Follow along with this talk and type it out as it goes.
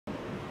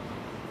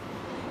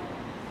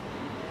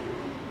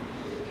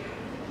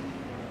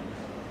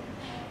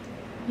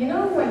You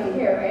know when you're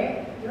here,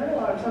 right? You're in a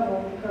lot of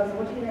trouble because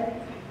what you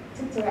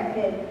took to that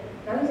kid.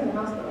 Now he's in the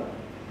hospital.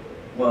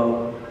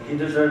 Well, he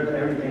deserved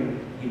everything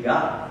he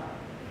got.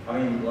 I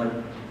mean, like,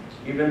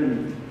 you've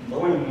been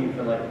bullying me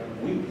for like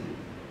weeks,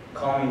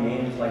 calling me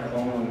names like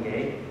homo and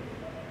gay.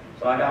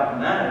 So I got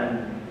mad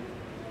and,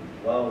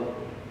 well,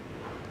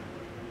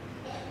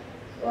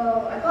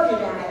 I called your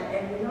dad,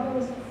 and he's on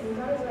his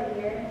way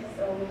here,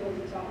 so we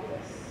can talk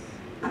this.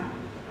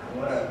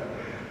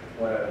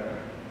 whatever.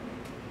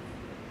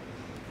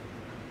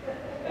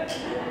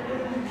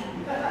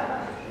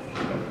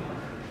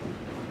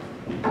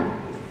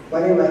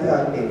 What am I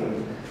talking?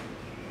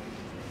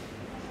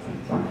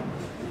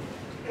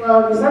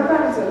 Well, your son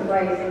got into a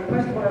fight and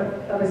pushed one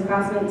of his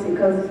classmates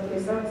because your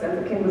son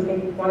said the kid was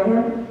making fun of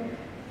him.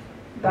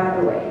 By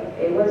the way,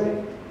 it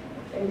wasn't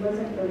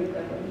really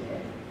good when he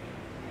did.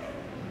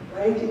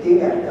 Why did you do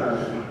that,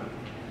 Don?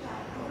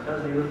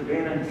 Because he was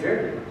being a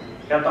jerk.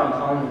 He kept on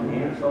calling me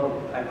names,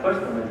 so I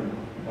pushed him, and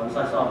once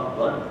I saw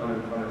blood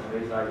coming from his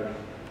face, I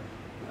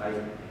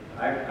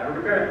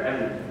regret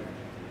everything.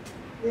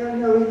 There's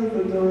no reason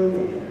for doing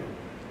it.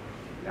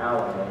 Now I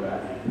know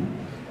that.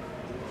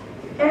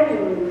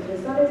 Anyways, your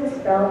son is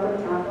expelled from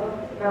TAPA.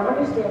 Now I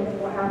understand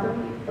what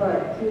happened,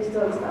 but he was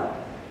still expelled.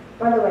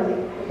 By the way,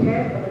 the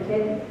parent of the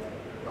kid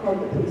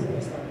called the police on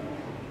your son.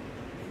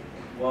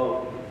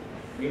 Well,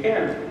 you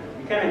can't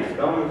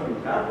expel me from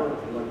TAPA.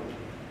 Look,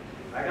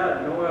 I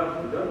got nowhere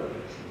else to go.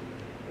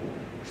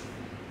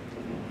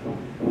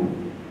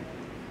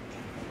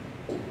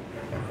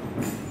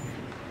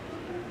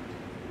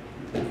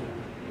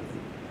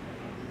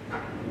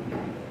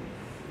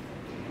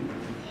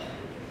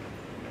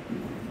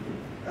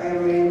 I'm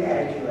really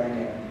mad at you right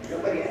now.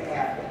 Nobody has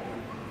happened.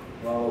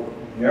 Well,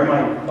 you're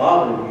my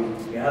father.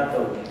 You have to,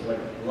 like,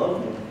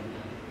 love me.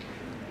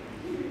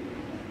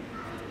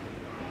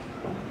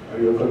 Are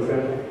you a Cook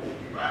family?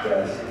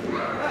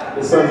 Yes.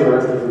 His son's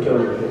arrested for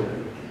killing your